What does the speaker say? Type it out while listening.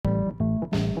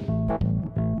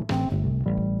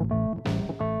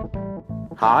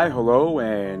Hi, hello,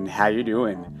 and how you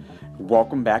doing?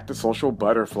 Welcome back to Social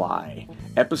Butterfly,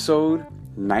 episode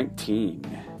 19.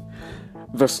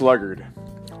 The sluggard,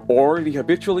 or the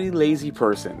habitually lazy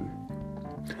person.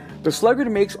 The sluggard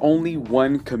makes only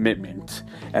one commitment,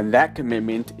 and that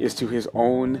commitment is to his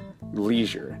own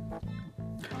leisure.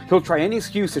 He'll try any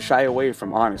excuse to shy away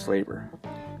from honest labor.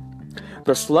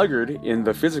 The sluggard, in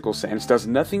the physical sense, does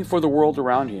nothing for the world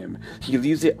around him. He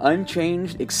leaves it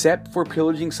unchanged except for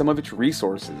pillaging some of its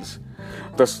resources.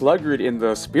 The sluggard, in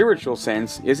the spiritual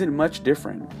sense, isn't much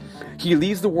different. He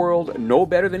leaves the world no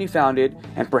better than he found it,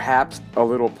 and perhaps a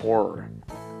little poorer.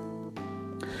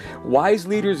 Wise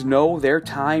leaders know their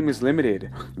time is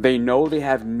limited. They know they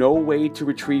have no way to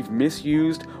retrieve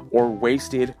misused or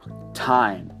wasted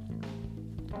time.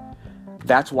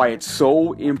 That's why it's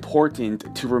so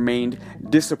important to remain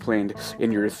disciplined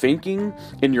in your thinking,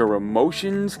 in your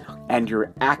emotions, and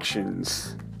your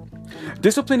actions.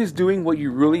 Discipline is doing what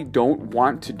you really don't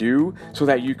want to do so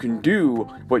that you can do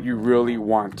what you really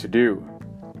want to do.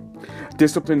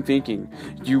 Disciplined thinking.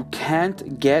 You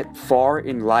can't get far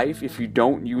in life if you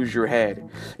don't use your head.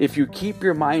 If you keep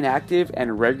your mind active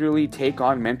and regularly take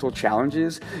on mental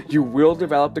challenges, you will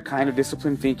develop the kind of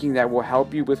disciplined thinking that will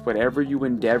help you with whatever you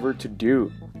endeavor to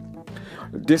do.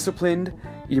 Disciplined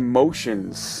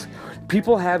emotions.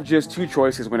 People have just two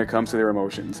choices when it comes to their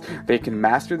emotions. They can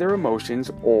master their emotions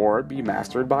or be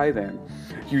mastered by them.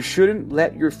 You shouldn't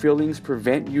let your feelings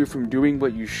prevent you from doing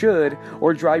what you should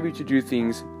or drive you to do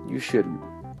things you shouldn't.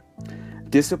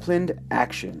 Disciplined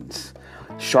actions.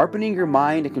 Sharpening your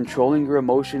mind and controlling your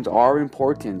emotions are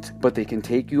important, but they can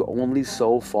take you only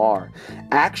so far.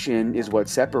 Action is what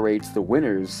separates the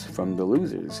winners from the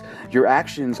losers. Your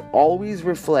actions always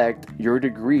reflect your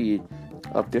degree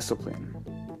of discipline.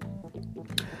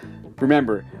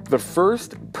 Remember, the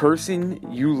first person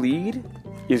you lead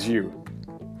is you.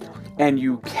 And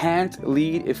you can't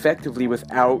lead effectively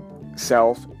without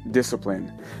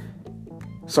self-discipline.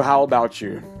 So how about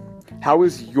you? How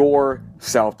is your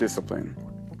self-discipline?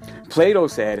 Plato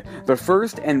said, the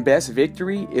first and best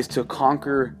victory is to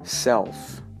conquer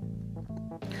self.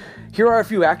 Here are a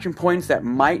few action points that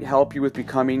might help you with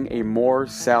becoming a more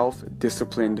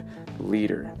self-disciplined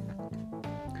leader.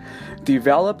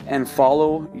 Develop and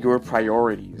follow your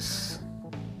priorities.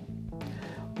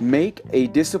 Make a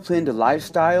disciplined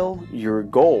lifestyle your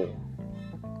goal.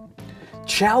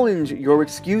 Challenge your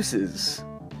excuses.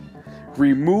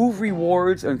 Remove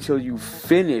rewards until you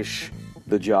finish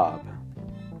the job.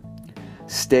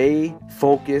 Stay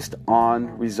focused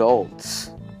on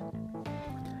results.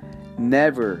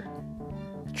 Never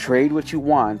trade what you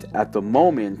want at the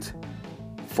moment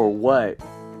for what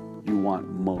you want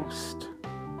most.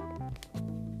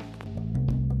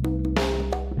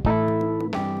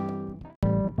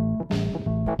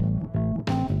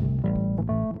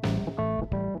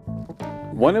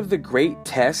 One of the great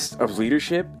tests of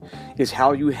leadership is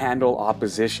how you handle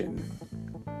opposition.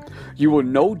 You will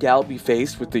no doubt be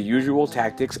faced with the usual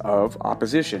tactics of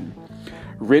opposition: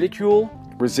 ridicule,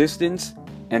 resistance,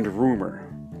 and rumor.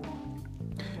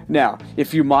 Now,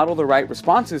 if you model the right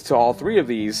responses to all three of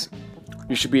these,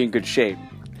 you should be in good shape.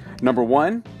 Number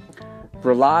one,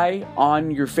 rely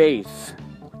on your faith.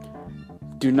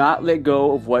 Do not let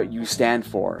go of what you stand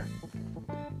for.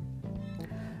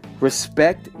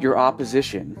 Respect your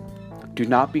opposition. Do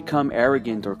not become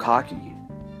arrogant or cocky.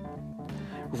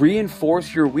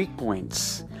 Reinforce your weak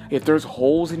points. If there's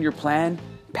holes in your plan,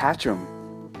 patch them.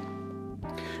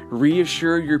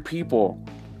 Reassure your people.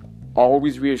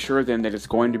 Always reassure them that it's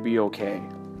going to be okay.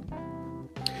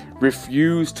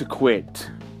 Refuse to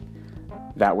quit.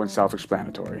 That one's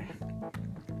self-explanatory.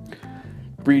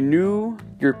 Renew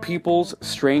your people's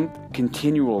strength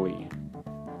continually.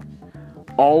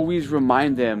 Always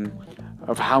remind them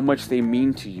of how much they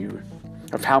mean to you,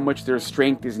 of how much their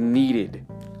strength is needed.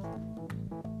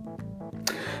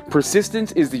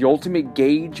 Persistence is the ultimate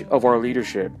gauge of our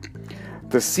leadership.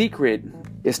 The secret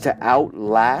is to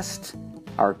outlast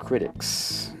our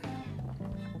critics.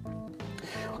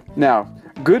 Now,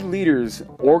 good leaders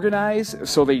organize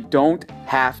so they don't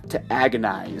have to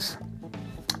agonize.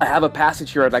 I have a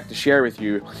passage here I'd like to share with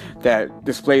you that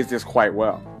displays this quite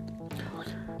well.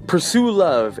 Pursue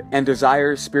love and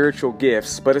desire spiritual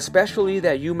gifts, but especially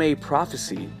that you may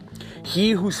prophesy.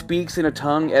 He who speaks in a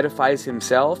tongue edifies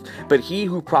himself, but he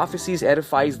who prophesies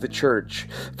edifies the church.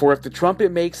 For if the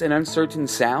trumpet makes an uncertain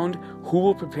sound, who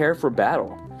will prepare for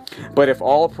battle? But if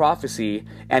all prophecy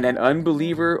and an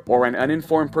unbeliever or an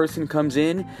uninformed person comes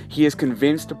in, he is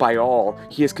convinced by all.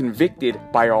 He is convicted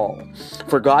by all.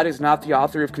 For God is not the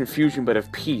author of confusion, but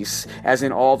of peace, as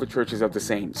in all the churches of the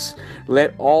saints.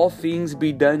 Let all things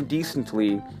be done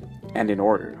decently and in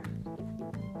order.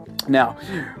 Now,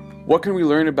 what can we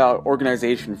learn about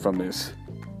organization from this?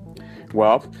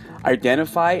 Well,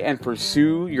 identify and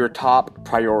pursue your top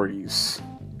priorities.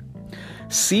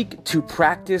 Seek to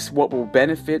practice what will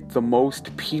benefit the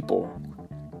most people.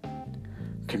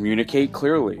 Communicate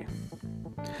clearly.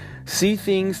 See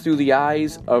things through the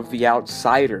eyes of the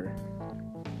outsider.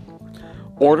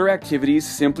 Order activities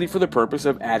simply for the purpose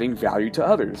of adding value to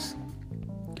others.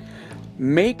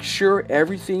 Make sure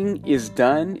everything is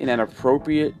done in an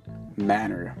appropriate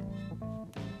manner.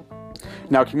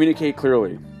 Now, communicate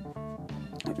clearly.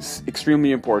 It's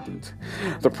extremely important.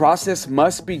 The process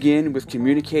must begin with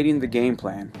communicating the game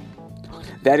plan.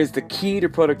 That is the key to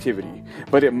productivity,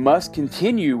 but it must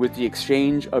continue with the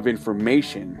exchange of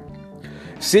information.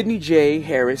 Sidney J.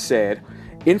 Harris said,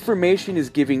 "Information is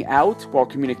giving out while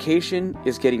communication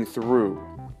is getting through."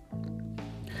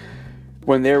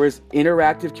 When there is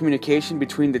interactive communication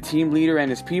between the team leader and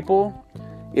his people,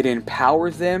 it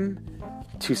empowers them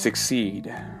to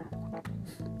succeed.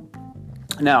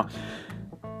 Now,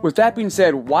 with that being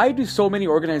said, why do so many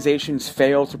organizations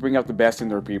fail to bring out the best in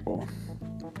their people?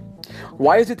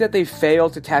 Why is it that they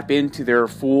fail to tap into their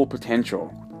full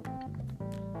potential?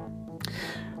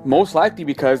 Most likely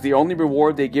because the only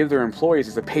reward they give their employees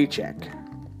is a paycheck.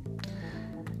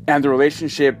 And the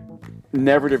relationship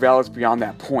never develops beyond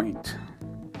that point.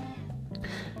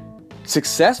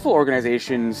 Successful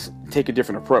organizations take a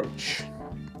different approach.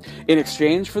 In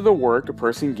exchange for the work a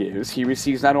person gives, he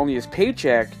receives not only his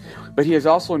paycheck, but he is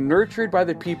also nurtured by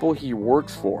the people he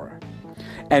works for.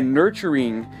 And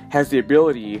nurturing has the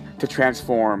ability to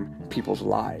transform people's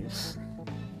lives.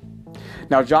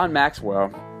 Now, John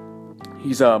Maxwell,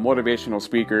 he's a motivational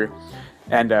speaker,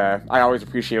 and I always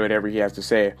appreciate whatever he has to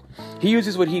say. He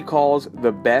uses what he calls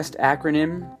the BEST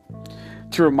acronym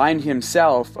to remind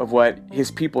himself of what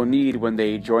his people need when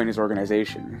they join his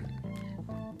organization.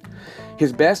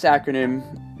 His BEST acronym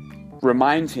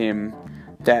reminds him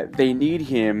that they need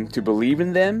him to believe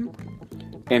in them,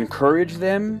 encourage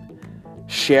them,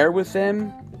 share with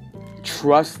them,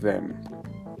 trust them.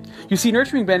 You see,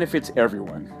 nurturing benefits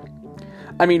everyone.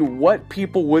 I mean, what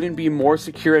people wouldn't be more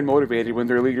secure and motivated when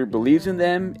their leader believes in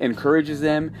them, encourages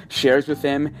them, shares with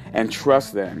them, and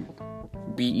trusts them?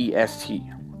 BEST.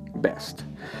 Best.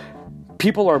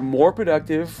 People are more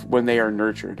productive when they are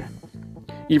nurtured.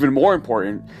 Even more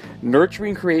important,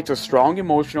 nurturing creates a strong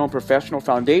emotional and professional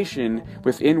foundation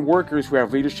within workers who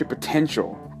have leadership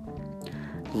potential.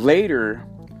 Later,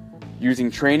 using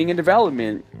training and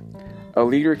development, a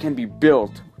leader can be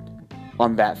built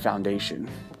on that foundation.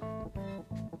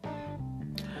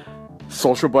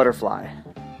 Social butterfly,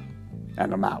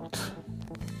 and I'm out.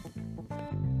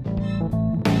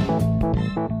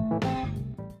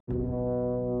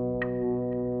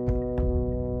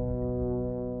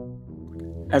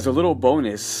 As a little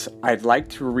bonus, I'd like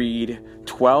to read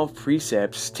 12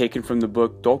 precepts taken from the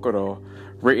book Dokoro,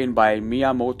 written by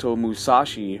Miyamoto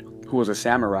Musashi, who was a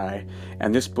samurai,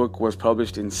 and this book was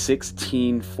published in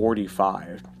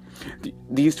 1645.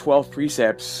 These 12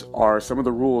 precepts are some of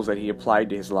the rules that he applied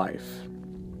to his life.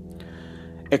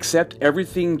 Accept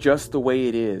everything just the way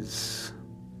it is.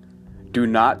 Do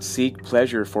not seek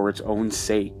pleasure for its own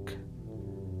sake.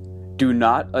 Do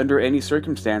not, under any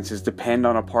circumstances, depend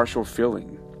on a partial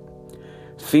feeling.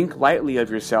 Think lightly of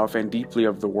yourself and deeply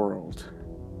of the world.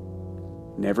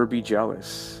 Never be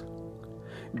jealous.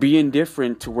 Be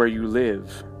indifferent to where you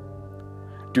live.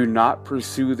 Do not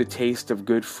pursue the taste of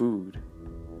good food.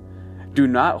 Do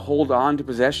not hold on to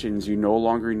possessions you no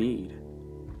longer need.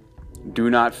 Do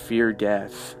not fear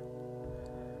death.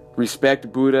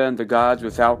 Respect Buddha and the gods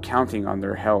without counting on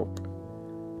their help.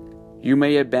 You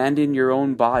may abandon your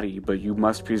own body, but you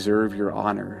must preserve your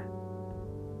honor.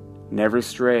 Never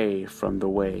stray from the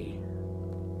way.